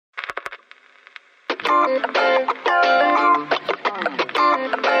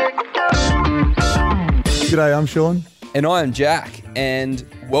G'day, I'm Sean. And I am Jack, and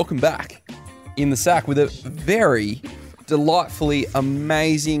welcome back in the sack with a very delightfully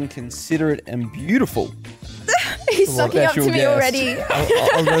amazing, considerate, and beautiful He's sucking up to me guest. already.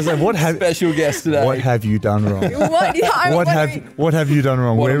 I was going to say, special guest today. what have you done wrong? What have you done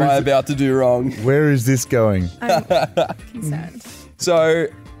wrong? What am I about to do wrong? Where is this going? I'm concerned. So,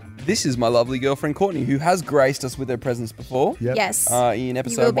 this is my lovely girlfriend Courtney, who has graced us with her presence before. Yep. Yes. In You will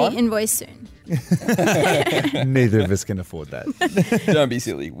episode be 1. invoiced soon. Neither of us can afford that. Don't be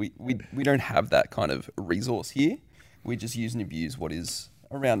silly. We don't have that kind of resource here. We just use and abuse what is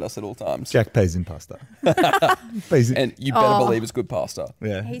around us at all times. Jack pays in pasta. And you better believe it's good pasta.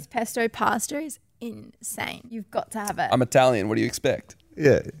 Yeah. His pesto pasta is insane. You've got to have it. I'm Italian. What do you expect?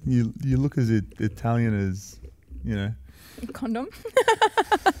 Yeah. You look as Italian as, you know. Condom.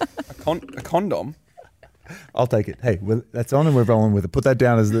 A condom? I'll take it. Hey, well, that's on and we're rolling with it. Put that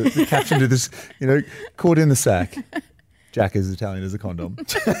down as the caption to this, caught in the sack. Jack is Italian as a condom.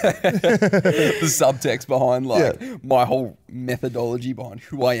 The subtext behind my whole methodology behind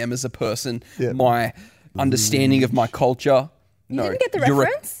who I am as a person, my understanding of my culture. You didn't get the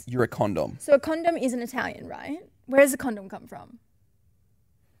reference? You're a condom. So a condom is an Italian, right? Where does the condom come from?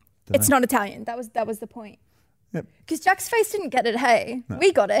 It's not Italian. That was the point. Yep. Because Jack's face didn't get it, hey? No.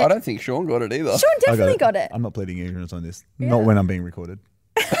 We got it. I don't think Sean got it either. Sean definitely got it. I'm not pleading ignorance on this. Yeah. Not when I'm being recorded.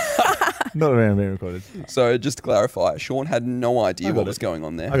 Not when I'm being recorded. So just to clarify, Sean had no idea what was going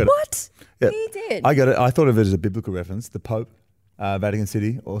on there. I got what? Yep. He did. I got it. I thought of it as a biblical reference. The Pope, Vatican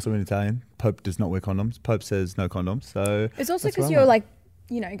City, also in Italian. Pope does not wear condoms. Pope says no condoms. So it's also because you're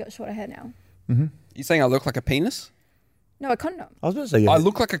you got shorter hair now. Mm-hmm. You saying I look like a penis? No, a condom. I was about to say I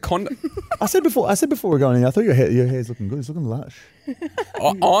look like a condom. I said before we're going in, I thought your hair's looking good. It's looking lush.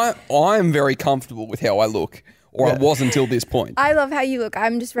 I'm very comfortable with how I look, or I was until this point. I love how you look.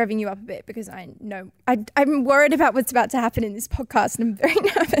 I'm just revving you up a bit because I know I'm worried about what's about to happen in this podcast, and I'm very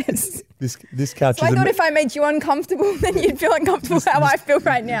nervous. This couch. So I thought if I made you uncomfortable, then you'd feel uncomfortable how I feel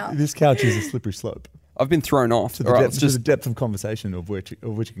right now. This couch is a slippery slope. I've been thrown off. To the depth of conversation of which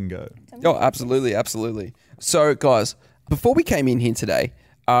it can go. Oh, absolutely, absolutely. So, guys, before we came in here today,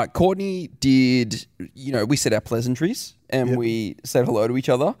 Courtney did, we said our pleasantries and we said hello to each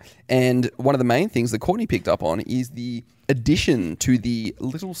other. And one of the main things that Courtney picked up on is the addition to the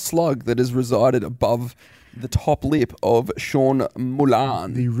little slug that has resided above the top lip of Sean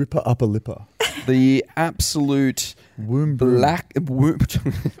Mulan. The ripper upper lipper. The absolute black womb.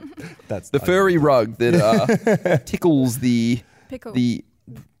 That's the furry rug that tickles the pickle.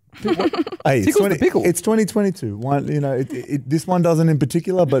 Hey, tickles the pickle. It's 2022. This one doesn't in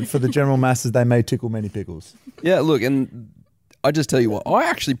particular, but for the general masses, they may tickle many pickles. Yeah, look, and I just tell you what, I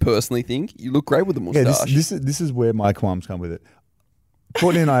actually personally think you look great with the moustache. Yeah, this is where my qualms come with it.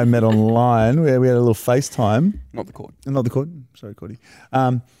 Courtney and I met online where we had a little FaceTime. Not the cord. Not the cord. Sorry, Courtney.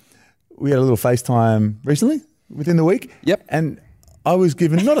 We had a little FaceTime recently, within the week. Yep. And I was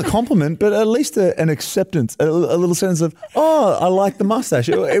given not a compliment, but at least an acceptance, a little sense of, oh, I like the mustache.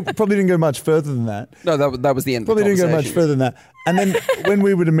 It probably didn't go much further than that. No, that was the end probably of the conversation. Didn't go much further than that. And then when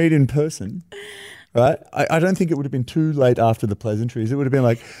we were to meet in person, right, I don't think it would have been too late after the pleasantries. It would have been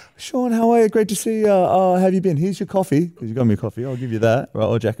like, Sean, how are you? Great to see you. How have you been? Here's your coffee. Because you got me a coffee. I'll give you that. Right,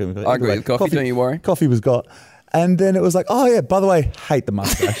 or Jack got me coffee. I agree with coffee, don't you worry. Coffee was got. And then it was like, oh, yeah, by the way, hate the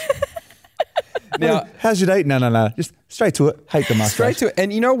mustache. Now, how's your date? No. Just straight to it. Hate the mustache. Straight to it.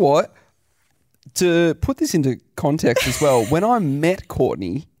 And you know what? To put this into context as well, when I met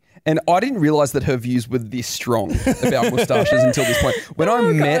Courtney, and I didn't realize that her views were this strong about moustaches until this point. When I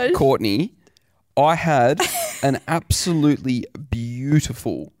met Courtney, I had an absolutely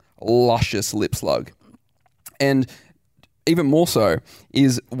beautiful, luscious lip slug. And even more so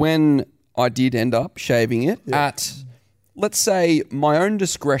is when I did end up shaving it at, let's say, my own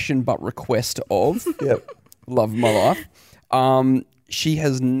discretion but request of love of my life. She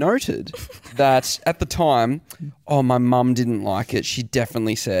has noted that at the time, my mum didn't like it. She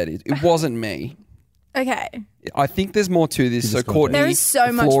definitely said it wasn't me. Okay. I think there's more to this. So, Courtney, there is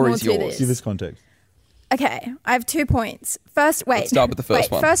so much more to this. Give us context. Okay, I have 2 points. First, wait. Let's start with the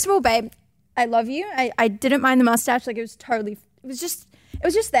first one. First of all, babe, I love you. I didn't mind the mustache. Like, it was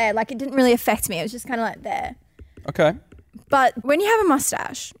just there. Like, it didn't really affect me. It was just kind of like there. Okay. But when you have a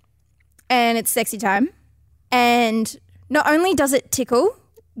mustache and it's sexy time, and not only does it tickle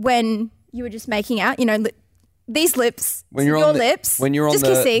when you were just making out, these lips, when you're your on lips, when you're on just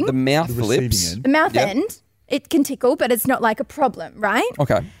kissing, the mouth the lips, end. the mouth end, it can tickle, but it's not like a problem, right?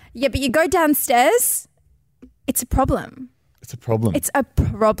 Okay. Yeah, but you go downstairs, it's a problem. It's a problem. It's a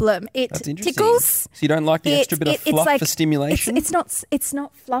problem. It That's interesting. tickles. So you don't like the extra bit of fluff for stimulation? It's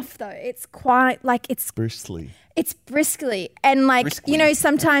not fluff though. It's quite like it's Bristly. It's briskly, and like Briskly. you know,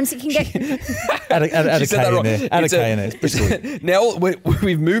 sometimes it can get. Add a She said K that in wrong. there. Add a It's K in there. It's bristly. Now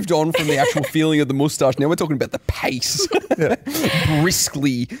we've moved on from the actual feeling of the moustache. Now we're talking about the pace.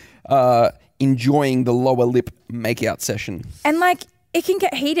 Briskly enjoying the lower lip makeout session. And like it can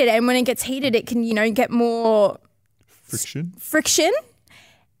get heated, and when it gets heated, it can get more friction.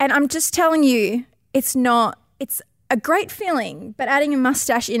 And I'm just telling you, it's a great feeling, but adding a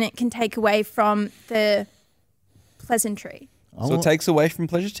mustache in it can take away from the pleasantry. So it takes away from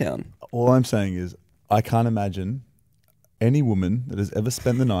Pleasure Town. All I'm saying is I can't imagine any woman that has ever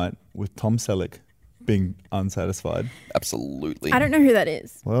spent the night with Tom Selleck being unsatisfied. Absolutely. I don't know who that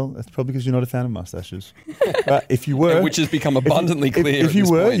is. Well, that's probably because you're not a fan of mustaches. If you were, Which has become abundantly clear. If you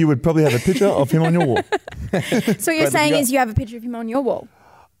were, you would probably have a picture of him on your wall. So what you're saying is you have a picture of him on your wall.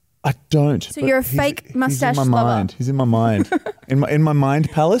 I don't. So you're a fake mustache He's in my lover. mind. He's in my mind. In my mind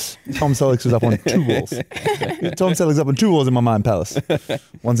palace, Tom Selleck's is up on 2 walls. Tom Selleck's up on 2 walls in my mind palace.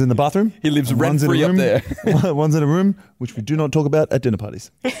 One's in the bathroom. He lives and one's in a rent-free up room- there. One's in a room which we do not talk about at dinner parties.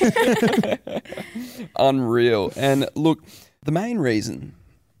 Unreal. And look, the main reason,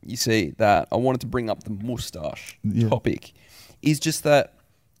 you see, that I wanted to bring up the moustache topic is just that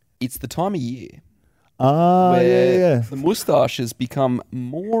it's the time of year where the moustache has become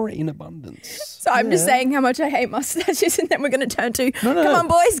more in abundance. So I'm just saying how much I hate mustaches, and then we're going to turn to, come on,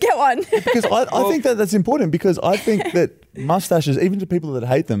 boys, get one. Because I think that's important, because I think that mustaches, even to people that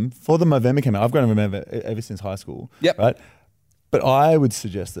hate them, for the Movember campaign, I've grown a Movember ever since high school. Yep. Right? But I would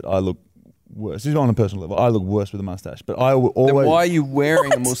suggest that I look worse. This is on a personal level. I look worse with a mustache. But I will always... Then why are you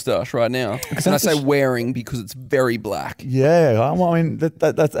wearing a moustache right now? And I say wearing because it's very black. Yeah, I mean,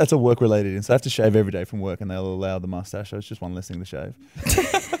 that's a work-related thing. So I have to shave every day from work, and they'll allow the mustache. So it's just one less thing to shave.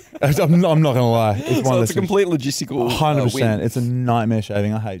 I'm not going to lie. It's one So less it's a complete logistical 100%. win. It's a nightmare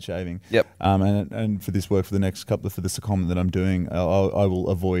shaving. I hate shaving. Yep. And for this work, for the next couple, for the secondment that I'm doing, I will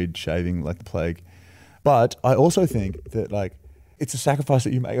avoid shaving like the plague. But I also think that like it's a sacrifice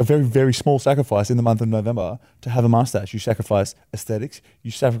that you make, a very, very small sacrifice in the month of November to have a mustache. You sacrifice aesthetics. You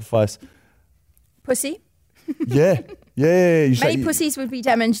sacrifice Pussy. Yeah. Many pussies would be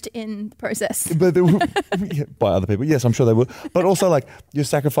damaged in the process. But they will, by other people. Yes, I'm sure they will. But also, like, you're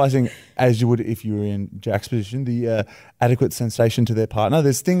sacrificing, as you would if you were in Jack's position, the adequate sensation to their partner.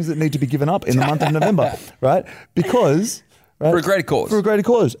 There's things that need to be given up in the month of November, right? Because... Right, For a greater cause. For a greater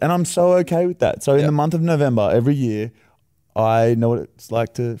cause. And I'm so okay with that. So in the month of November, every year, I know what it's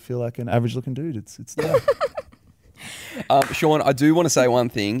like to feel like an average-looking dude. It's there. Sean, I do want to say one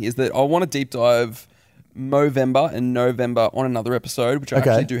thing, is that I want to deep dive Movember and November on another episode, which I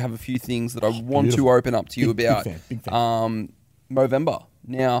actually do have a few things that I want to open up to you about. Big fan. Movember.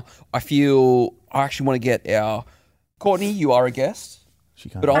 Now, I actually want to get our... Courtney, you are a guest. She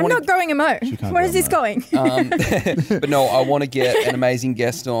can't. But I'm not growing a mo. Where is this going? But no, I want to get an amazing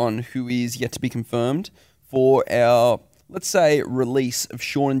guest on who is yet to be confirmed for our, let's say, release of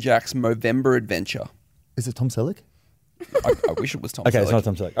Sean and Jack's Movember adventure. Is it Tom Selleck? I wish it was Tom Selleck. Okay, it's not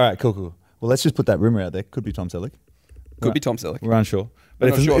Tom Selleck. All right, cool. Well, let's just put that rumor out there. Could be Tom Selleck. Could be Tom Selleck. We're unsure.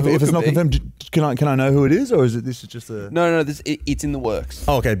 But We're not sure who if it it's could not be. confirmed, can I know who it is, or is this just a... No, it's in the works.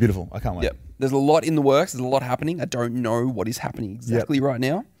 Oh, okay, beautiful. I can't wait. Yep. There's a lot in the works. There's a lot happening. I don't know what is happening exactly right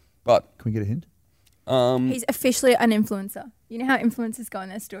now, but... Can we get a hint? He's officially an influencer. You know how influencers go on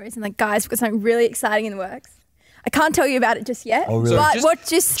their stories and like, guys, we've got something really exciting in the works. I can't tell you about it just yet. Oh, really? But So watch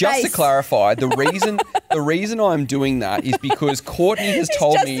this space. Just to clarify, the reason I'm doing that is because Courtney has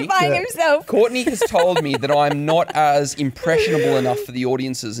told me... justifying himself. Courtney has told me that I'm not as impressionable enough for the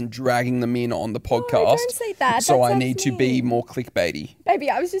audiences and dragging them in on the podcast. don't say that. So That I need sounds to be mean. more clickbaity.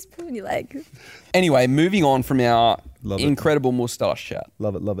 Baby, I was just pulling your leg. Anyway, moving on from our Love it. incredible moustache chat.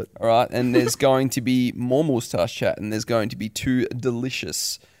 Love it. All right, and there's going to be more moustache chat, and there's going to be 2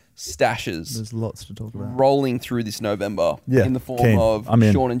 delicious stashes There's lots to talk about. rolling through this November Yeah, in the form keen. of I'm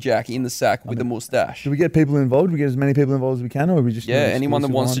in. Sean and Jack in the sack with the moustache. Do we get people involved? Do we get as many people involved as we can, or are we just... Yeah, doing anyone that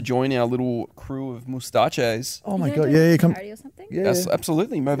exclusive wants one? to join our little crew of moustaches. Oh my You God. gonna do Yeah, a come. charity or something? Yeah, Yes,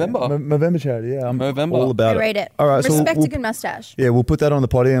 absolutely. Movember. Movember charity. Yeah, I'm Movember. all about I it. rate it. All right, so Respect we'll, a good mustache. yeah, we'll put that on the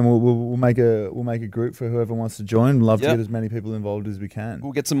potty, and we'll make a group for whoever wants to join. Love to Yep. get as many people involved as we can.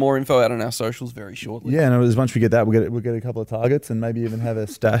 We'll get some more info out on our socials very shortly. Yeah, and once we get that, we'll get a couple of targets, and maybe even have a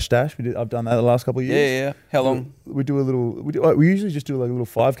stash. I've done that the last couple of years. Yeah. How long? We do a little. We usually just do like a little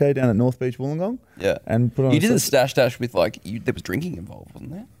 5K down at North Beach, Wollongong. Yeah. And put on. You a did the social- stash with there was drinking involved,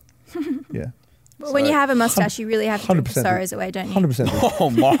 wasn't there? Yeah. Well, when you have a mustache, you really have to drink 100%. your sorrows away, don't you? 100%. Oh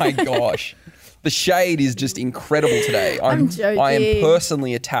my gosh. The shade is just incredible today. I'm joking. I am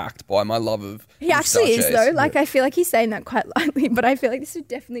personally attacked by my love of He actually is, moustaches. though. Like, I feel like he's saying that quite lightly, but I feel like this would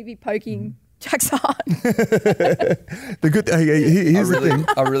definitely be poking Jack's heart. The good here's the thing.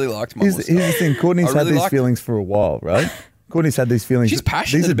 I really liked my Here's moustache. the thing. Courtney's I really had these liked- feelings for a while, right? Courtney's had these feelings. She's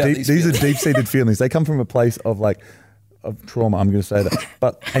passionate these are about deep, these These are feelings. deep-seated feelings. They come from a place of trauma. I'm going to say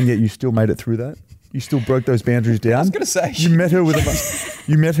that, and yet you still made it through that. You still broke those boundaries down. I was going to say. You met her with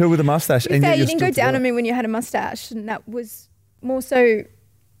a mustache, and Fair, yet you you're didn't go still down together. on me when you had a mustache, and that was more so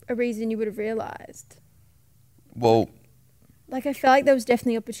a reason you would have realised. Well, Like, I feel like there was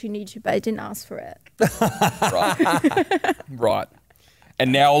definitely opportunity to, but I didn't ask for it. right. Right.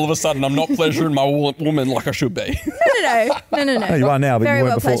 And now all of a sudden I'm not pleasuring my woman like I should be. No. No, you are now, but Very you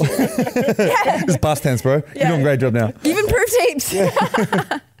well weren't before. pleasured. It's past tense, bro. You're doing a great job now. You've improved heaps.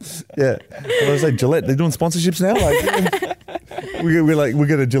 Yeah. I was like Gillette. They're doing sponsorships now. Like, we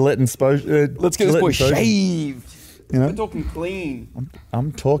get a Gillette and Let's get this boy shaved. You know? We're talking clean.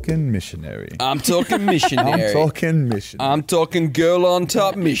 I'm talking missionary. I'm talking missionary. I'm talking missionary. I'm talking girl on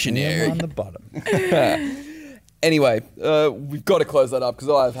top I'm missionary. on the bottom. Anyway, we've got to close that up because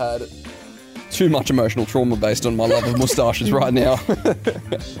I've had too much emotional trauma based on my love of moustaches right now.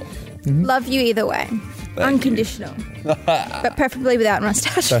 Love you either way. Unconditional. But preferably without a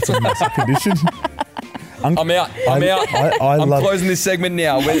mustache. That's a massive condition. I'm out. I I'm love- closing this segment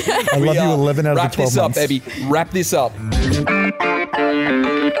now. I love you 11 out of the 12 Wrap this up, months. baby. Wrap this up.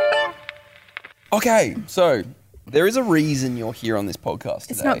 Okay, so there is a reason you're here on this podcast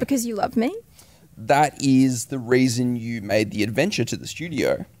today. It's not because you love me. That is the reason you made the adventure to the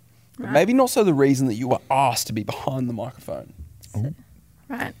studio. But maybe not so the reason that you were asked to be behind the microphone.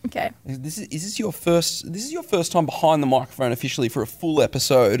 Right, okay. Is this your first time behind the microphone officially for a full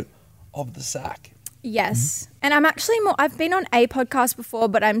episode of The Sack? Yes. And I'm actually I've been on a podcast before,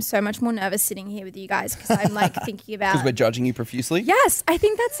 but I'm so much more nervous sitting here with you guys because I'm like thinking about. Because we're judging you profusely? Yes, I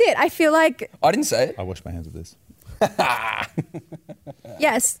think that's it. I feel like, I didn't say it. I wash my hands with this.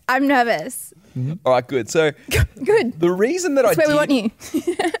 yes, I'm nervous. All right, good. So Good. the reason that That's where we want you.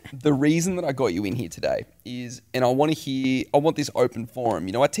 The reason that I got you in here today is, and I want this open forum.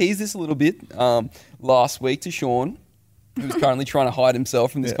 You know, I teased this a little bit last week to Sean, who's currently trying to hide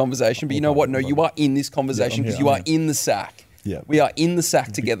himself from this conversation. But you know what? No, you are in this conversation because you are in the sack. Yeah. We are in the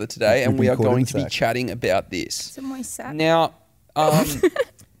sack together today, and we've we been are caught in going the to be sack. chatting about this. It's a moist sack. Now,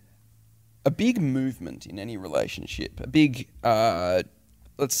 a big movement in any relationship, a big,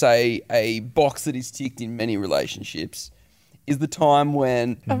 let's say, a box that is ticked in many relationships, is the time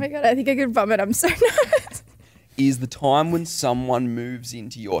when Oh my God, I think I could vomit. I'm so nervous. is the time when someone moves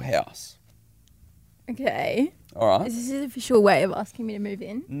into your house. Okay. All right? Is this an official way of asking me to move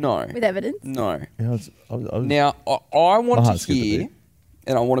in? No. With evidence? No. Yeah, I was- Now, I want My to heart skipped a hear, beat.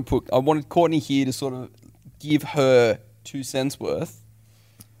 and I wanted Courtney here to sort of give her 2 cents worth.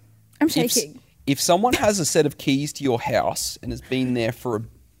 I'm If, shaking. if someone has a set of keys to your house and has been there for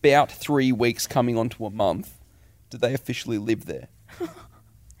about 3 weeks coming onto a month, do they officially live there?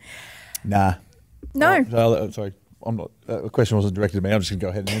 Nah. No. Sorry. I'm not. The question wasn't directed to me. I'm just going to go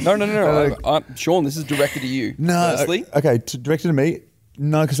ahead and answer. No. Sean, this is directed to you. No. Firstly. Okay. Directed to me.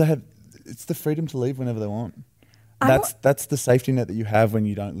 No, because it's the freedom to leave whenever they want. That's the safety net that you have when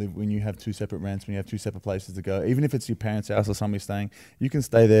you don't live, when you have 2 separate rents, when you have 2 separate places to go. Even if it's your parents' house or somewhere staying, you can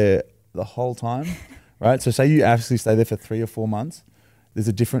stay there the whole time, right? So say you actually stay there for 3 or 4 months. There's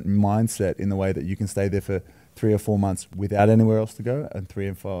a different mindset in the way that you can stay there for 3 or 4 months without anywhere else to go, and 3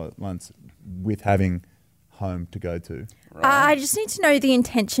 and 4 months with having home to go to. I just need to know the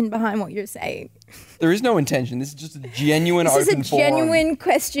intention behind what you're saying. There is no intention. This is just a genuine This is a open forum. genuine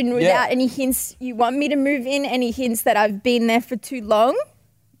question without any hints. You want me to move in? Any hints that I've been there for too long?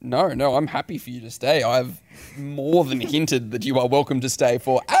 No, I'm happy for you to stay. I've more than hinted that you are welcome to stay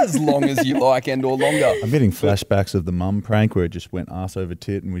for as long as you like and or longer. I'm getting flashbacks of the mum prank where it just went ass over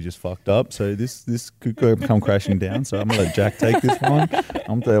tit and we just fucked up. So this could come crashing down. So I'm gonna let Jack take this one.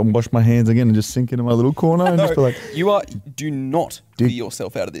 I'm gonna wash my hands again and just sink into my little corner and just be like, Do not dig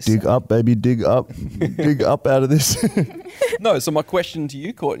yourself out of this. dig up, baby, dig up, dig up out of this. No, so my question to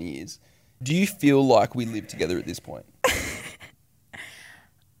you, Courtney, is do you feel like we live together at this point?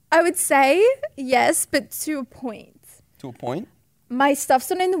 I would say yes, but to a point. To a point? My stuff's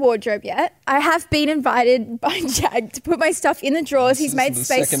not in the wardrobe yet. I have been invited by Jack to put my stuff in the drawers. He's made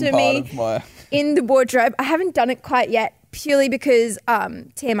space for me in the wardrobe. I haven't done it quite yet, purely because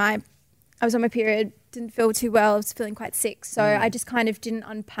TMI, I was on my period, didn't feel too well. I was feeling quite sick, so I just kind of didn't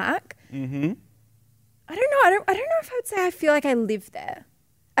unpack. Mm-hmm. I don't know. I don't know if I would say I feel like I live there,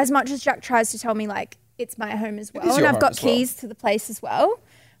 as much as Jack tries to tell me like it's my home as well, and I've got keys to the place as well.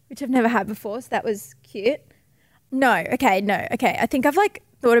 which I've never had before, so that was cute. No. I think I've like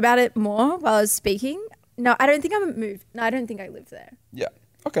thought about it more while I was speaking. No, I don't think I'm moved. No, I don't think I live there. Yeah.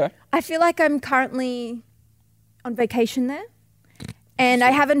 Okay. I feel like I'm currently on vacation there, and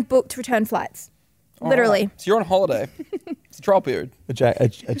I haven't booked return flights. Literally. Right. So you're on holiday. It's a trial period. A Jack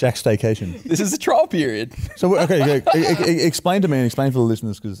staycation. This is a trial period. So, okay, explain to me and explain for the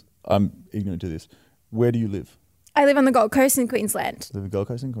listeners, because I'm ignorant to this. Where do you live? I live on the Gold Coast in Queensland. Live in Gold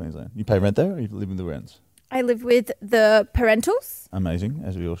Coast in Queensland. You pay rent there, or you live in the rents? I live with the parentals. Amazing,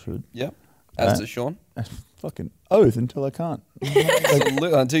 as we all should. Yep. As does Sean. Fucking oath until I can't.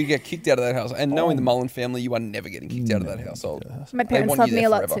 Until you get kicked out of that house. And knowing the Mullen family, you are never getting kicked out of that household. My parents love me a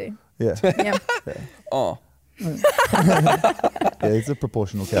lot too. Yeah. Yeah. Oh. Yeah, it's a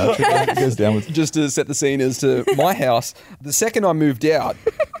proportional couch. It goes downwards. Just to set the scene as to my house, the second I moved out,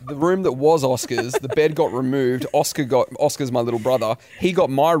 the room that was Oscar's, the bed got removed. Oscar's my little brother. He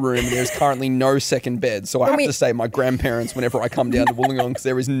got my room, and there's currently no second bed. So I have to stay at my grandparents whenever I come down to Wollongong, because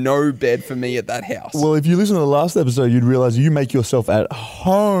there is no bed for me at that house. Well, if you listen to the last episode, you'd realise you make yourself at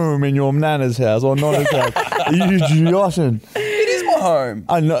home in your nana's house or nonna's house. You joshing. It is my home.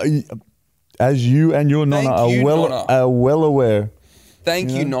 I know. As you and your nonna are well aware. Thank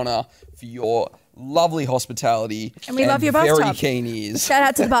you, Nonna, for your lovely hospitality. And we love your bathtub. Very keen ears. Shout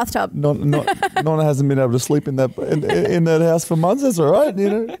out to the bathtub. Nonna hasn't been able to sleep in that house for months. That's all right, you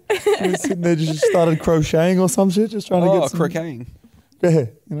know. She was sitting there, just started crocheting or some shit, just trying to get some crocheting. Yeah,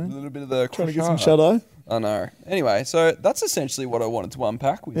 you know. A little bit of the trying to get some shut eye. I know. Anyway, so that's essentially what I wanted to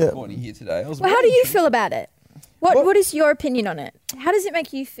unpack with Courtney here today. Well, how do you feel about it? What is your opinion on it? How does it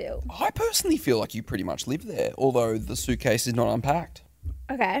make you feel? I personally feel like you pretty much live there, although the suitcase is not unpacked.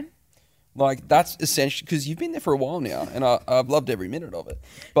 Okay. Like, that's essentially, because you've been there for a while now, and I've loved every minute of it.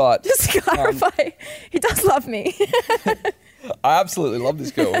 But just clarify, he does love me. I absolutely love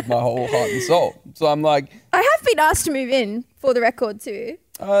this girl with my whole heart and soul. So I'm like... I have been asked to move in, for the record, too.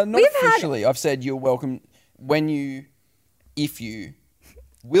 Not officially. I've said you're welcome when you, if you,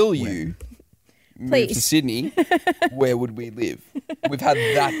 will you... move to Sydney, where would we live? We've had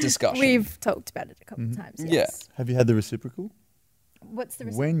that discussion. We've talked about it a couple of times, yes. Yeah. Have you had the reciprocal? What's the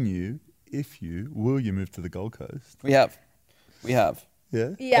reciprocal? When you, if you, will you move to the Gold Coast? We have. Yeah?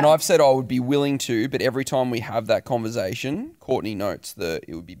 And I've said I would be willing to, but every time we have that conversation, Courtney notes that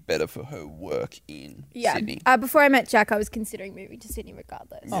it would be better for her work in Sydney. Before I met Jack, I was considering moving to Sydney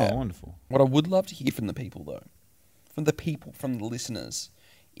regardless. Oh, wonderful. What I would love to hear from the people, though, from the listeners,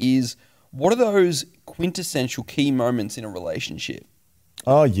 is... what are those quintessential key moments in a relationship?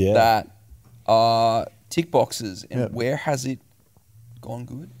 Oh, yeah. That are tick boxes, and where has it gone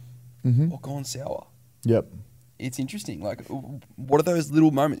good or gone sour? Yep. It's interesting. Like, what are those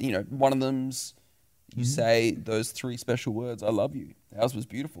little moments? You know, one of them's you say those 3 special words, I love you. Ours was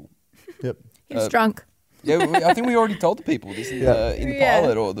beautiful. Yep. He was drunk. Yeah, I think we already told the people this in the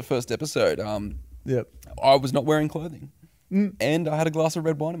pilot or the first episode. Yep. I was not wearing clothing, and I had a glass of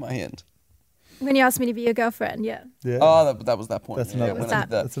red wine in my hand. When you asked me to be your girlfriend, yeah. Oh, that was that point. That's another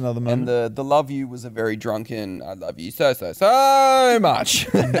moment. And the love you was a very drunken, I love you so much.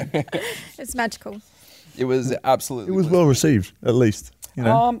 It's magical. It was absolutely. It was well received, at least. You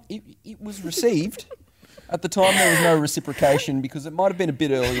know? It was received. At the time, there was no reciprocation because it might have been a bit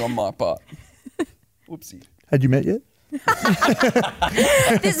early on my part. Whoopsie. Had you met yet?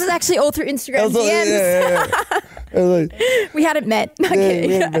 This is actually all through Instagram DMs. We hadn't met.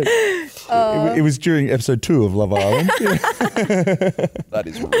 It was during episode 2 of Love Island. That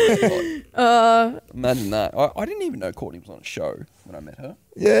is really hot. Imagine that. I didn't even know Courtney was on a show when I met her.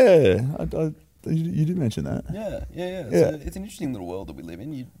 Yeah, you did mention that. Yeah. It's an interesting little world that we live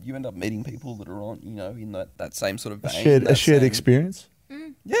in. You end up meeting people that are on, in that same sort of vein. A shared experience.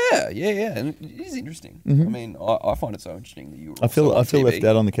 Yeah, and it is interesting. I mean, I find it so interesting that you were I feel left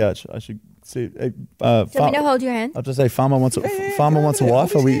out on the couch. I should see. Do you want me to hold your hand? I'll just say, Farmer wants a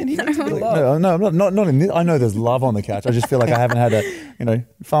wife. Are we? No, not in this. I know there's love on the couch. I just feel like I haven't had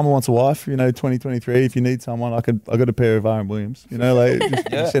Farmer wants a wife. 2023. If you need someone, I got a pair of R.M. Williams.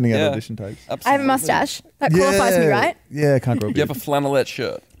 Just sending out audition tapes. Absolutely. I have a mustache. That qualifies me, right? Yeah, can't grow. You have a flannelette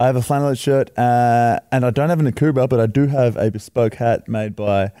shirt. I have a flannelette shirt, and I don't have an Akuba, but I do have a bespoke hat made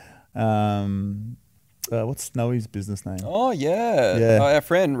by. What's Snowy's business name? Oh yeah. Our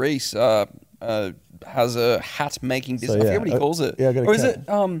friend Reese has a hat making business. I forget what he calls it. Yeah, I got a or is it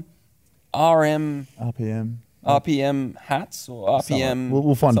RPM hats or RPM?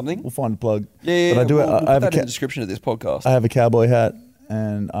 We'll find something. We'll find a plug. Yeah. But I do. We'll put that in the description of this podcast. I have a cowboy hat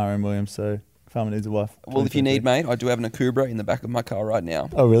and R.M. Williams, so Farmer needs a wife. Well, if you need, mate, I do have an Akubra in the back of my car right now.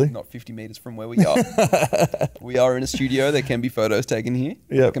 Oh, really? Not 50 metres from where we are. We are in a studio. There can be photos taken here.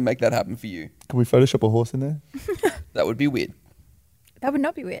 Yeah. I can make that happen for you. Can we Photoshop a horse in there? That would be weird. That would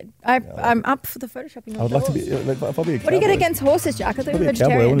not be weird. I'm up for the photoshopping. I would like to be. Like, if I'll be a What do you get against horses, Jack? I thought you were a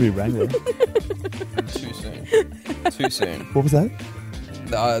cowboy. I vegetarian. want to be Wrangler. Too soon. Too soon. What was that?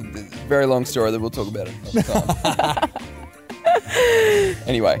 Very long story that we'll talk about another time.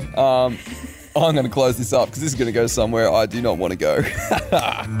 Anyway, I'm going to close this up because this is going to go somewhere I do not want to go.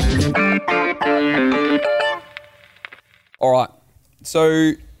 All right.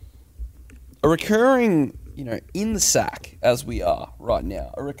 So a recurring, in the sack as we are right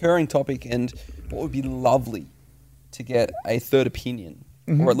now, a recurring topic, and what would be lovely to get a third opinion,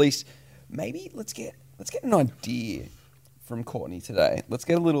 or at least maybe let's get an idea from Courtney today. Let's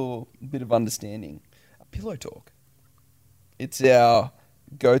get a little bit of understanding. A pillow talk. It's our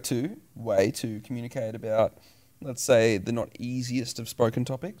go-to way to communicate about, let's say, the not easiest of spoken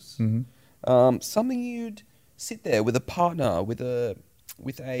topics. Something you'd sit there with a partner, with a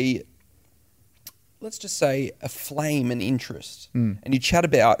let's just say a flame and interest, and you chat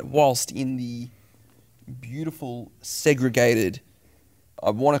about whilst in the beautiful, segregated,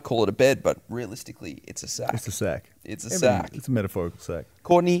 I want to call it a bed, but realistically, it's a sack. It's a sack. It's a sack. It's a metaphorical sack.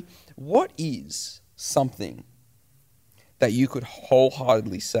 Courtney, what is something that you could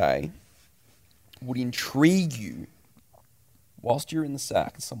wholeheartedly say would intrigue you whilst you're in the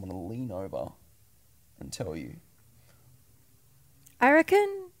sack and someone will lean over and tell you? I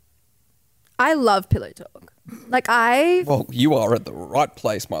reckon I love pillow talk. Well, you are at the right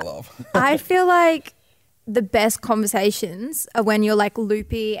place, my love. I feel like the best conversations are when you're like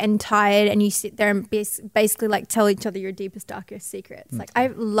loopy and tired and you sit there and basically like tell each other your deepest, darkest secrets. Like, I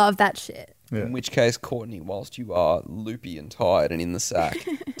love that shit. Yeah. In which case, Courtney, whilst you are loopy and tired and in the sack,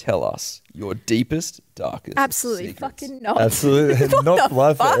 tell us your deepest, darkest Absolutely secrets. fucking not. Absolutely. Not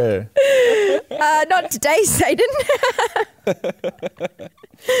life for air. Not today, Satan.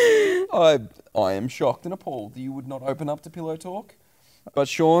 I am shocked and appalled that you would not open up to pillow talk. But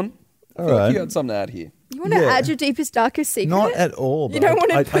Sean, I feel like you had something to add here. You want to add your deepest, darkest secret? Not at all. You don't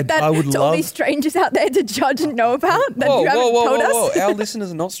want to put that to all these strangers out there to judge and know about that you haven't told us? Our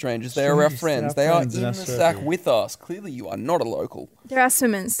listeners are not strangers. They are our friends. They are in the sack with us. Clearly, you are not a local. They're our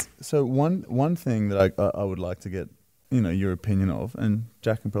swimmers. So one thing that I would like to get your opinion of, and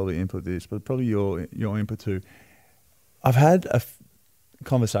Jack can probably input this, but probably your input too. I've had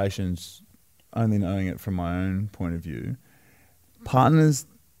conversations, only knowing it from my own point of view, partners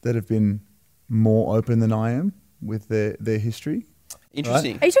that have been more open than I am with their history.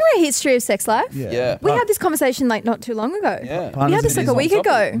 Interesting. Are you talking about history of sex life? Yeah. We had this conversation like not too long ago. Yeah. We had this like a week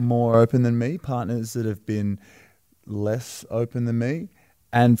ago. More open than me, partners that have been less open than me,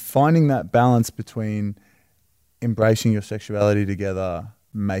 and finding that balance between embracing your sexuality together,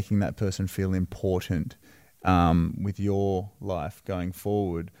 making that person feel important with your life going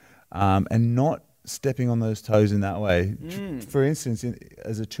forward, and not stepping on those toes in that way. For instance,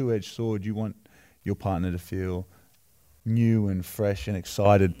 as a two-edged sword, you want your partner to feel new and fresh and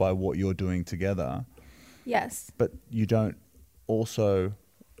excited by what you're doing together. Yes. But you don't also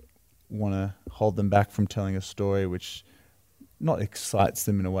want to hold them back from telling a story which not excites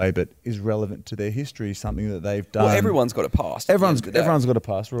them in a way, but is relevant to their history, something that they've done. Well, everyone's got a past. Everyone's got a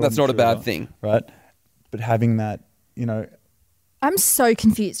past. That's not a bad thing. Right? But having that, I'm so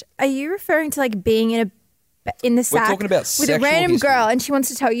confused. Are you referring to like being in the sack talking about with a random history. girl and she wants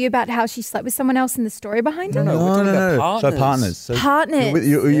to tell you about how she slept with someone else and the story behind it? No, we're talking about partners. So partners. So Partners.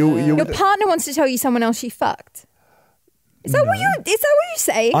 Your partner wants to tell you someone else she fucked. Is that what you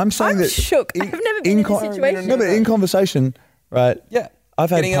say? I'm saying that shook. I've never been in this situation. No, but in conversation, right? Yeah.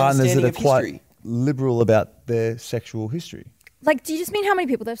 I've had Getting partners that understanding are of quite history. liberal about their sexual history. Like, do you just mean how many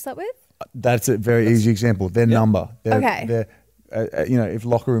people they've slept with? That's a very easy example. Their number. Okay. Their, if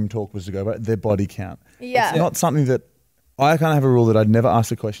locker room talk was to go, but their body count. Yeah. It's not something that I can't have a rule that I'd never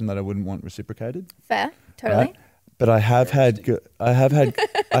ask a question that I wouldn't want reciprocated. Fair. Totally. Right? But I have had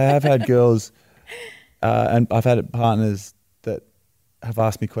girls, and I've had partners that have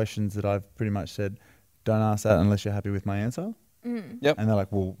asked me questions that I've pretty much said, don't ask that unless you're happy with my answer. Yep. And they're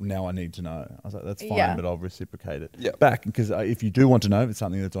like, well, now I need to know. I was like, that's fine, Yeah. but I'll reciprocate it Yep. back. Because if you do want to know, if it's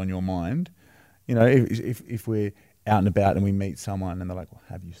something that's on your mind, if we're out and about and we meet someone and they're like, well,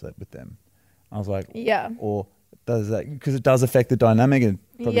 have you slept with them? I was like, Yeah. Or does that, because it does affect the dynamic and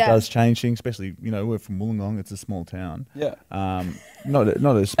probably Yeah. does change things, especially, we're from Wollongong, it's a small town. Yeah. Not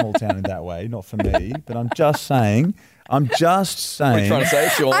a small town in that way, not for me, but I'm just saying, I'm just saying. What are you trying to say,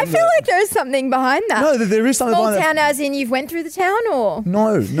 Sean? I feel like there is something behind that. No, there is something Small behind town that. as in you've went through the town or?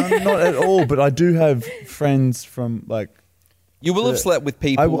 No, not at all. But I do have friends from like. You will have slept with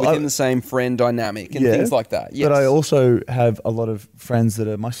people within the same friend dynamic and things like that. Yes. But I also have a lot of friends that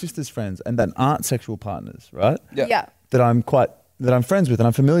are my sister's friends and that aren't sexual partners, right? Yeah. That I'm friends with and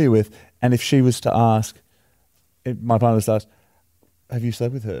I'm familiar with. And if she was to ask, if my partner was to ask, have you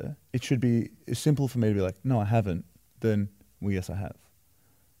slept with her? It should be simple for me to be like, no, I haven't. Then, well, yes, I have.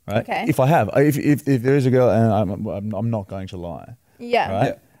 Right? Okay. If I have, if there is a girl, and I'm not going to lie. Yeah. Right?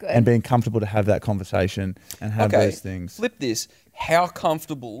 Yeah. Good. And being comfortable to have that conversation and have those things. Flip this. How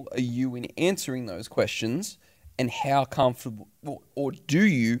comfortable are you in answering those questions, and how comfortable or do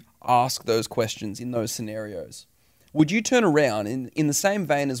you ask those questions in those scenarios? Would you turn around in the same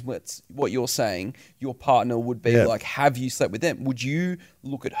vein as what you're saying, your partner would be like, have you slept with them? Would you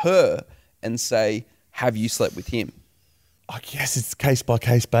look at her and say, have you slept with him? I guess it's case by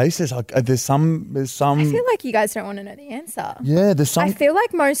case basis. There's some. I feel like you guys don't want to know the answer. Yeah, there's some. I feel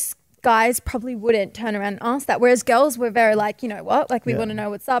like most guys probably wouldn't turn around and ask that, whereas girls were very like, you know what, like we want to know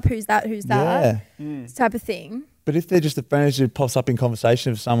what's up, who's that, type of thing. But if they're just a friend who pops up in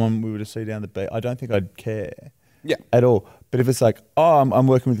conversation with someone we were to see down the beach, I don't think I'd care. Yeah. At all. But if it's like, oh, I'm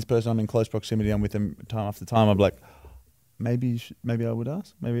working with this person, I'm in close proximity, I'm with them time after time, I'm like, maybe I would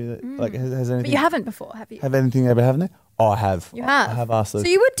ask. Maybe like has anything. But you haven't before, have you? Have anything ever happened there? Oh, I have. You have. I have asked those. So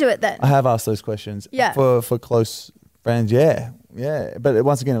you would do it then? I have asked those questions. Yeah. For close friends, yeah. But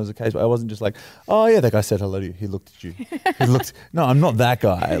once again, it was a case where I wasn't just like, oh yeah, that guy said hello to you. He looked at you. No, I'm not that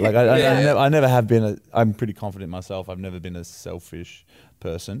guy. Like I never have been. I'm pretty confident in myself. I've never been a selfish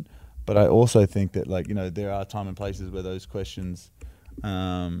person. But I also think that like, you know, there are time and places where those questions,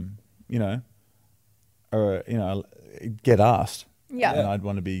 you know, or you know, get asked. Yeah. And I'd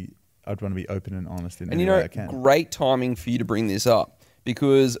want to be open and honest in And any way I can. great timing for you to bring this up,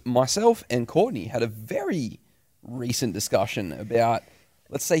 because myself and Courtney had a very recent discussion about,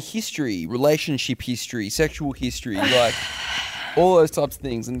 let's say, history, relationship history, sexual history, like all those types of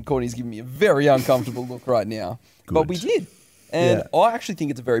things. And Courtney's giving me a very uncomfortable look right now. Good. But we did. And I actually think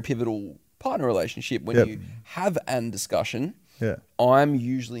it's a very pivotal partner relationship when you have an discussion. Yeah. I'm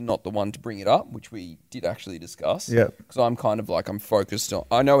usually not the one to bring it up, which we did actually discuss. Yeah. Because I'm kind of like, I'm focused on,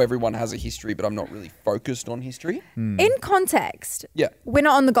 I know everyone has a history, but I'm not really focused on history. In context, Yeah. we're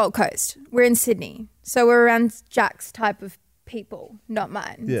not on the Gold Coast. We're in Sydney. So we're around Jack's type of people, not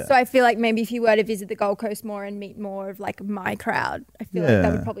mine. Yeah. So I feel like maybe if you were to visit the Gold Coast more and meet more of like my crowd, I feel like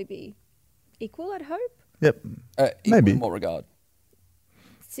that would probably be equal, I'd hope. Yep. Maybe. In what regard?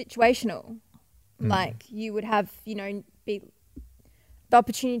 Situational. Like you would have, you know, be the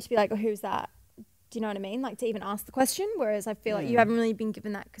opportunity to be like, oh, who's that? Do you know what I mean? Like to even ask the question. Whereas I feel like you haven't really been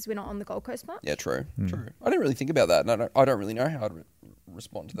given that because we're not on the Gold Coast much. Yeah, true. I didn't really think about that. And I don't really know how to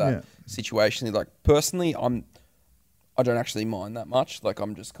respond to that situation. Like personally, I don't actually mind that much. Like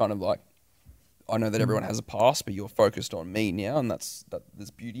I'm just kind of like, I know that everyone has a past, but you're focused on me now, and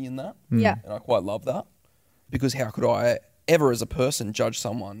there's beauty in that. Yeah. And I quite love that, because how could I ever as a person judge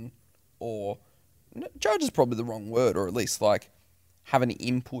someone, or judge is probably the wrong word, or at least like have an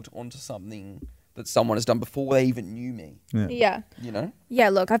input onto something that someone has done before they even knew me. Yeah. You know? Yeah,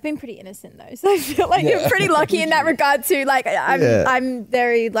 look, I've been pretty innocent though. So I feel like you're pretty lucky in that regard too. Like I'm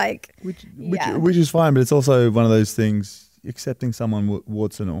very like which is fine, but it's also one of those things, accepting someone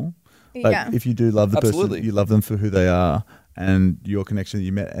warts and all. Like if you do love the person, you love them for who they are and your connection that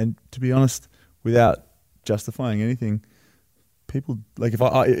you met. And to be honest, without justifying anything, people like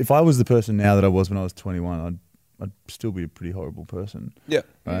if I was the person now that I was when I was 21, I'd still be a pretty horrible person. Yeah.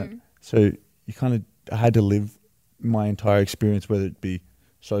 Right. So I had to live my entire experience, whether it be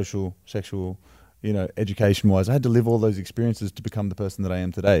social, sexual, you know, education wise. I had to live all those experiences to become the person that I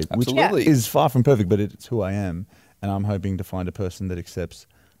am today, Absolutely. which is far from perfect, but it's who I am. And I'm hoping to find a person that accepts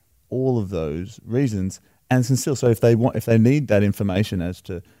all of those reasons and can still. So if they need that information as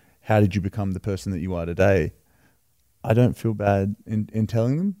to how did you become the person that you are today, I don't feel bad in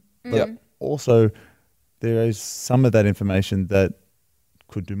telling them. But also there is some of that information that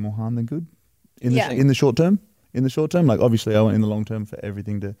could do more harm than good in the short term. In the short term, like obviously I want in the long term for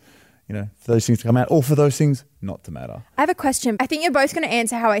everything to, you know, for those things to come out or for those things not to matter. I have a question. I think you're both going to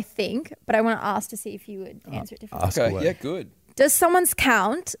answer how I think, but I want to ask to see if you would answer it differently. Okay, yeah, good. Does someone's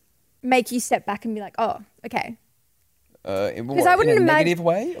count make you step back and be like, oh, okay? Because I wouldn't in a negative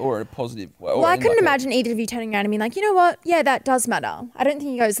way or in a positive way? Well, I couldn't imagine either of you turning around and being like, you know what? Yeah, that does matter. I don't think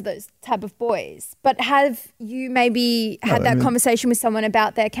he goes to those type of boys. But have you maybe had that conversation with someone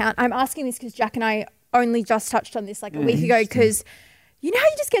about their count? I'm asking this because Jack and I only just touched on this like a week ago because you know how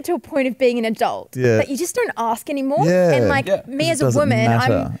you just get to a point of being an adult that you just don't ask anymore? Yeah. And like me as a woman,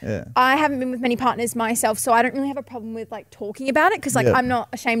 matter. I haven't been with many partners myself, so I don't really have a problem with like talking about it because like I'm not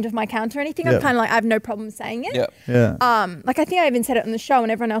ashamed of my count or anything. I'm kind of like, I have no problem saying it. Like I think I even said it on the show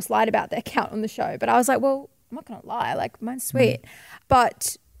and everyone else lied about their count on the show. But I was like, well, I'm not going to lie. Like mine's sweet.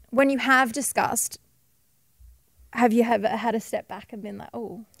 But when you have discussed, have you ever had a step back and been like,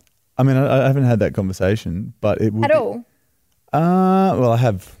 oh. I mean, I haven't had that conversation, but it would At all? Well, I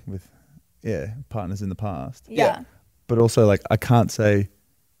have with, partners in the past. Yeah. But also, like, I can't say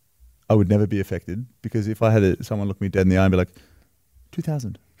I would never be affected because if I had someone look me dead in the eye and be like,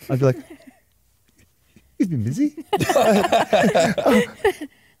 2,000, I'd be like, he's been busy.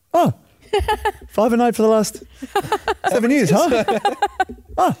 oh, 5 a night for the last 7 years,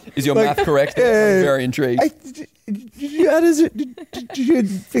 huh? Is your math correct? I'm very intrigued. Did your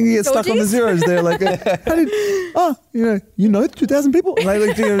finger get stuck on the zeros there? Like, how did? You know, 2,000 people.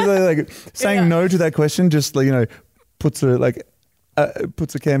 Like saying no to that question just like puts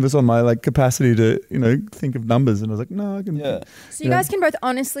a canvas on my like capacity to think of numbers. And I was like, no, I can. Yeah. So you guys can both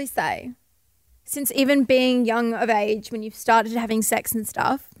honestly say, since even being young of age, when you've started having sex and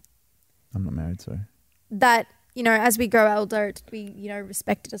stuff, I'm not married, so that. As we grow older,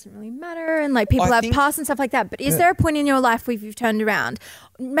 respect doesn't really matter and like people have past and stuff like that. But is there a point in your life where you've turned around,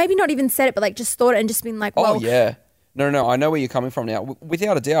 maybe not even said it, but like just thought it and just been like, well. Oh, yeah. No. I know where you're coming from now.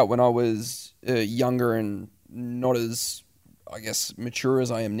 Without a doubt, when I was younger and not as, I guess, mature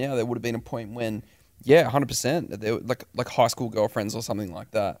as I am now, there would have been a point when, 100%. There were like high school girlfriends or something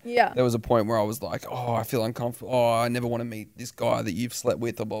like that. Yeah. There was a point where I was like, oh, I feel uncomfortable. Oh, I never want to meet this guy that you've slept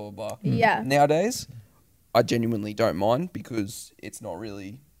with or blah, blah, blah. Yeah. Nowadays, I genuinely don't mind because it's not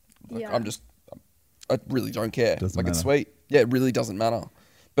really, I really don't care. Doesn't like matter. It's sweet. Yeah, it really doesn't matter.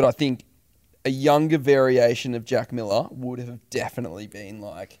 But I think a younger variation of Jack Miller would have definitely been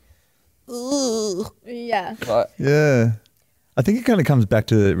like, ugh. Yeah. Yeah. I think it kind of comes back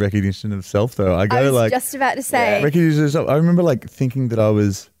to recognition of self though. I was just about to say. Recognition of self. I remember like thinking that I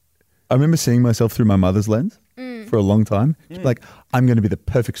remember seeing myself through my mother's lens. For a long time. Like, I'm going to be the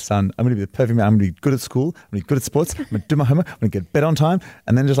perfect son. I'm going to be the perfect man. I'm going to be good at school. I'm going to be good at sports. I'm going to do my homework. I'm going to get bed on time.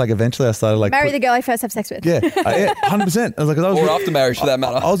 And then just like eventually I started like... Marry the girl I first have sex with. Yeah, 100%. I was like, or after marriage for that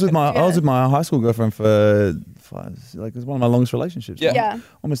matter. I was with my high school girlfriend for it was one of my longest relationships. Yeah.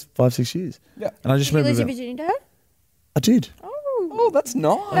 Almost 5-6 years. Yeah. And I just Did you remember... lose your virginity to her? I did. Oh, that's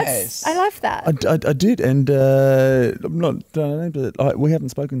nice. I love that. I did. And I'm not... but we haven't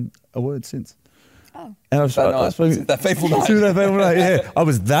spoken a word since. Oh. And I've spoken that fateful night. Yeah, I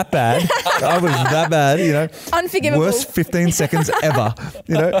was that bad. Unforgivable. Worst 15 seconds ever.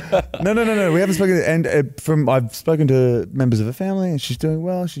 No. We haven't spoken. And I've spoken to members of her family, and she's doing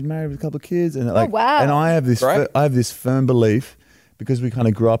well. She's married with a couple of kids, and wow. And I have this firm belief because we kind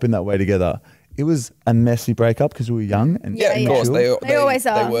of grew up in that way together. It was a messy breakup because we were young and of course they always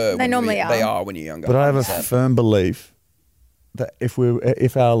are. They normally are. They are when you're younger. But I have a firm belief that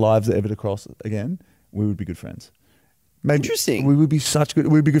if our lives are ever to cross again, we would be good friends. Interesting. We would be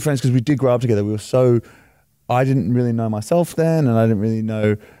good friends because we did grow up together. I didn't really know myself then, and I didn't really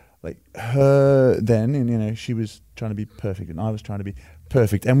know like her then, and she was trying to be perfect and I was trying to be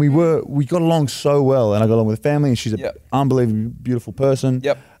perfect, and we got along so well, and I got along with the family, and she's an unbelievably beautiful person.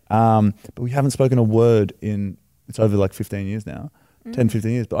 Yep. But we haven't spoken a word it's over like 15 years now, 10,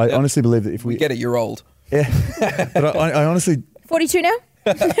 15 years. But I honestly believe that if we get it, you're old. Yeah. But I honestly... 42 now?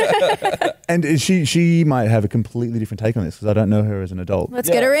 And she might have a completely different take on this because I don't know her as an adult. Let's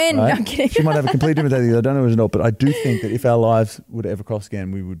get her in. Right? No, I'm kidding. She might have a completely different take because I don't know her as an adult, but I do think that if our lives would ever cross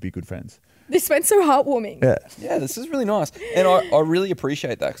again, we would be good friends. This went so heartwarming. Yeah. Yeah, this is really nice. And I really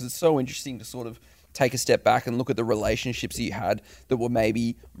appreciate that because it's so interesting to sort of take a step back and look at the relationships you had that were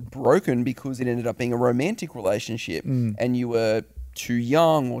maybe broken because it ended up being a romantic relationship and you were too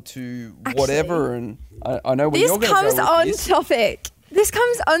young or too whatever. And I know where you're going to go with this. Topic. This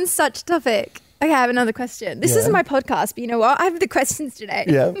comes on such topic. Okay, I have another question. This isn't my podcast, but you know what? I have the questions today.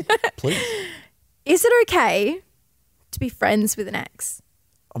 Yeah, please. Is it okay to be friends with an ex?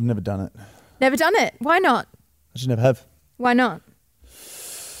 I've never done it. Never done it? Why not? I just never have. Why not?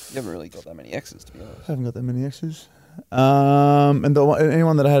 You haven't really got that many exes, to be honest. I haven't got that many exes. And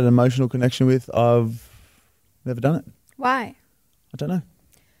anyone that I had an emotional connection with, I've never done it. Why? I don't know.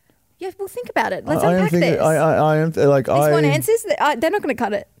 Yeah, well, think about it. Let's unpack this. I am like These one answers, they're not going to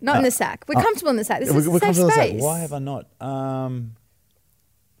cut it. Not in the sack. We're comfortable in the sack. This is a safe space. Why have I not?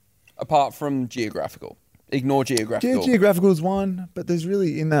 Apart from geographical. Ignore geographical. Geographical is one, but there's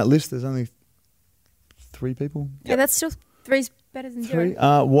really, in that list, there's only 3 people. Yeah, that's still 3's better than 0. 3.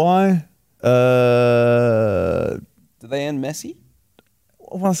 Why? Do they end messy?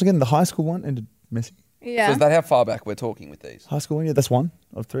 once again, the high school one ended messy. Yeah. So is that how far back we're talking with these? High school one, yeah, that's 1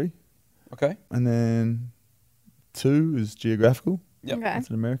 of 3. Okay. And then 2 is geographical. Yep. Okay. That's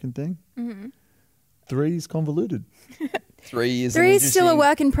an American thing. 3 is convoluted. 3 is 3 is still a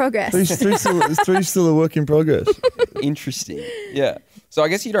work in progress. Three's still a work in progress. interesting. Yeah. So I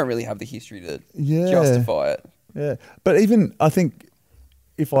guess you don't really have the history to Yeah. justify it. Yeah. But even, I think,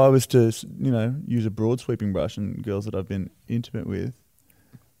 if I was to, use a broad sweeping brush and girls that I've been intimate with,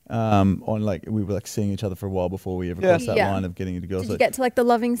 on like, we were like seeing each other for a while before we ever crossed that line of getting into girls. Did you get to like the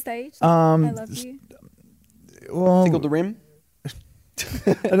loving stage? I love you. Well, Tickled the rim?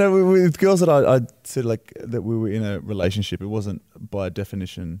 I know with girls that I said like that we were in a relationship, it wasn't by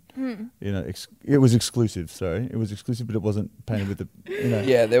definition, it was exclusive. Sorry, it was exclusive, but it wasn't painted with the,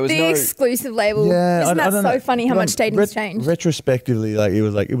 Yeah, there was The no... exclusive label. Yeah, Isn't I that don't so know. funny how But much dating's changed? Retrospectively,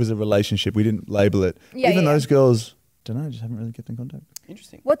 it was a relationship. We didn't label it. Yeah, Even yeah. those girls, don't know, just haven't really kept in contact.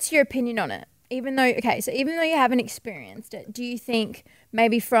 Interesting. What's your opinion on it? Even though you haven't experienced it, do you think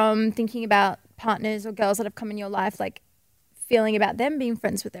maybe from thinking about partners or girls that have come in your life, like feeling about them being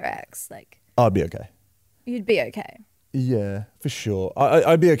friends with their ex, like I'd be okay. you'd be okay? Yeah, for sure.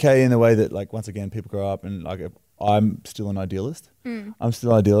 I'd be okay in the way that, like, once again, people grow up and like I'm still an idealist. I'm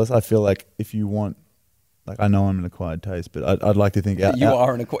still an idealist. I feel like if you want, like, I know I'm an acquired taste, but I'd like to think You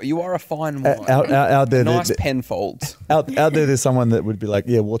are a fine wine. out there, Nice pen folds. out there, there's someone that would be like,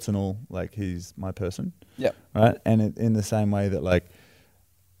 yeah, warts and all, like, he's my person. Yep. Right. And in the same way that, like,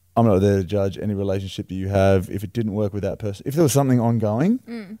 I'm not there to judge any relationship that you have. If it didn't work with that person, if there was something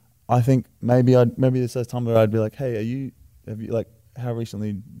ongoing, I think maybe there's those times where I'd be like, hey, how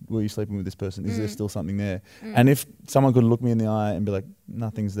recently were you sleeping with this person? Is there still something there? And if someone could look me in the eye and be like,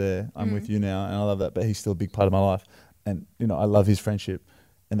 nothing's there, I'm with you now, and I love that, but he's still a big part of my life, and I love his friendship,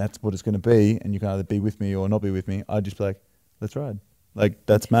 and that's what it's going to be, and you can either be with me or not be with me, I'd just be like, let's ride. Like,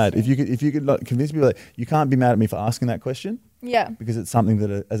 that's mad. If you could like convince me, like, you can't be mad at me for asking that question. Yeah. Because it's something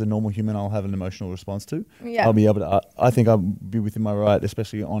that as a normal human, I'll have an emotional response to. Yeah. I'll be able to, I think I'll be within my right,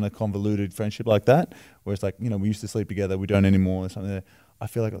 especially on a convoluted friendship like that, where it's like, we used to sleep together, we don't anymore, or something that I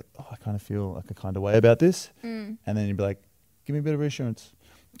feel like, I kind of feel like a kind of way about this. And then you'd be like, give me a bit of reassurance.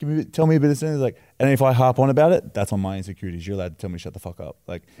 Tell me a bit of things. Like, and if I harp on about it, that's on my insecurities. You're allowed to tell me to shut the fuck up.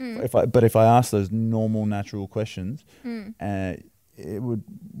 Like, if I ask those normal, natural questions,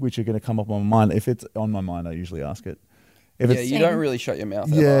 which are going to come up on my mind. If it's on my mind, I usually ask it. You don't really shut your mouth.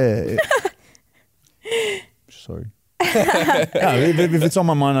 Yeah. Sorry. If it's on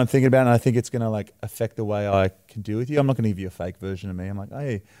my mind, I'm thinking about it, and I think it's going to like affect the way I can deal with you. I'm not going to give you a fake version of me. I'm like,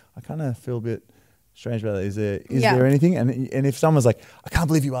 hey, I kind of feel a bit strange about that. Is there anything? And if someone's like, I can't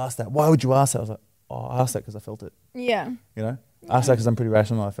believe you asked that. Why would you ask that? I was like, I asked that because I felt it. Yeah. I asked that because I'm pretty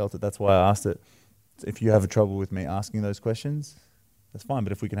rational. I felt it. That's why I asked it. If you have a trouble with me asking those questions, that's fine.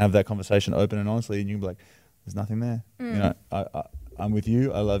 But if we can have that conversation open and honestly, and you can be like, there's nothing there. I'm with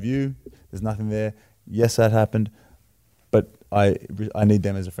you. I love you. There's nothing there. Yes, that happened. But I need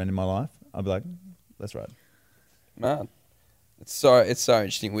them as a friend in my life. I'll be like, let's ride. Man, it's so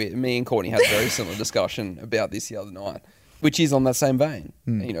interesting. Me and Courtney had a very similar discussion about this the other night, which is on that same vein.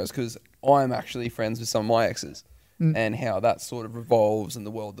 It's because I'm actually friends with some of my exes and how that sort of revolves in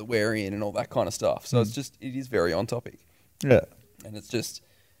the world that we're in and all that kind of stuff. So it is very on topic. Yeah. And it's just,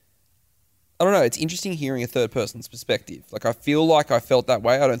 I don't know, it's interesting hearing a third person's perspective. Like, I feel like I felt that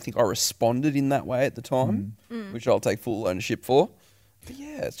way. I don't think I responded in that way at the time, which I'll take full ownership for. But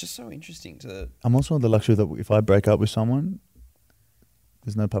yeah, it's just so interesting to... I'm also on the luxury that if I break up with someone,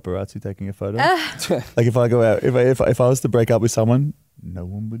 there's no paparazzi taking a photo. Like, if I go out, if I was to break up with someone, no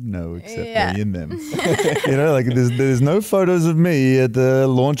one would know except me and them. Like there's no photos of me at the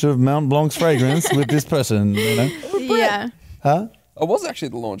launch of Mont Blanc's fragrance with this person, Yeah. Huh? I was actually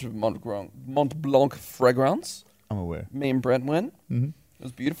at the launch of Mont Blanc fragrance. I'm aware. Me and Brent went. It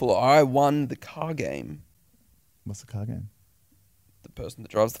was beautiful. I won the car game. What's the car game? The person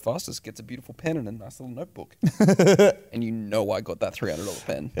that drives the fastest gets a beautiful pen and a nice little notebook. And I got that $300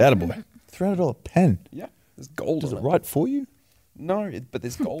 pen. Attaboy. $300 pen? Yeah. There's gold Does on it it. write for you? No, but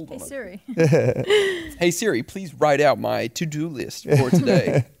there's gold on it. Siri. Hey Siri, please write out my to-do list for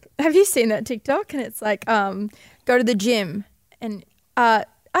today. Have you seen that TikTok? And it's like, go to the gym and I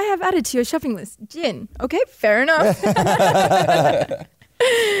have added to your shopping list gin. Okay, fair enough.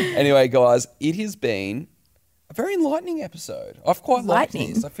 Anyway, guys, it has been a very enlightening episode. I've quite liked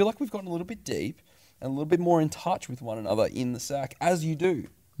this. I feel like we've gotten a little bit deep and a little bit more in touch with one another in the sack, as you do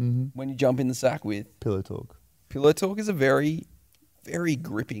when you jump in the sack with Pillow talk. Pillow talk is a very, very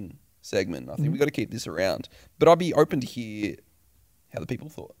gripping segment. I think we've got to keep this around. But I'd be open to hear how the people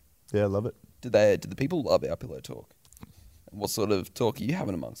thought. Yeah, I love it. Did the people love our pillow talk? what sort of talk are you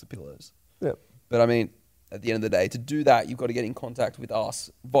having amongst the pillows. Yep. But I mean, at the end of the day, to do that, you've got to get in contact with us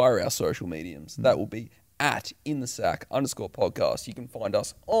via our social mediums. That will be at @inthesack_podcast. You can find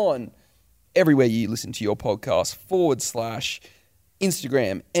us on everywhere you listen to your podcast /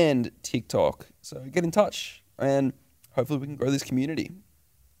 Instagram and TikTok. So get in touch and hopefully we can grow this community.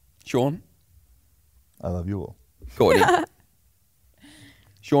 Sean? I love you all. Courtney?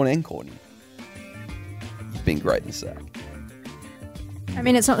 Sean and Courtney. You've been great in the sack. I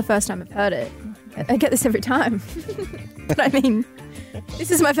mean, it's not the first time I've heard it. I get this every time. But I mean,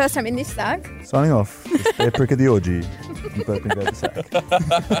 this is my first time in this sack. Signing off. It's Bear Prick of the Orgy. You've both been great in the sack.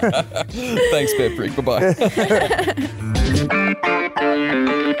 Thanks, Bear Prick.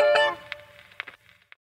 Bye-bye.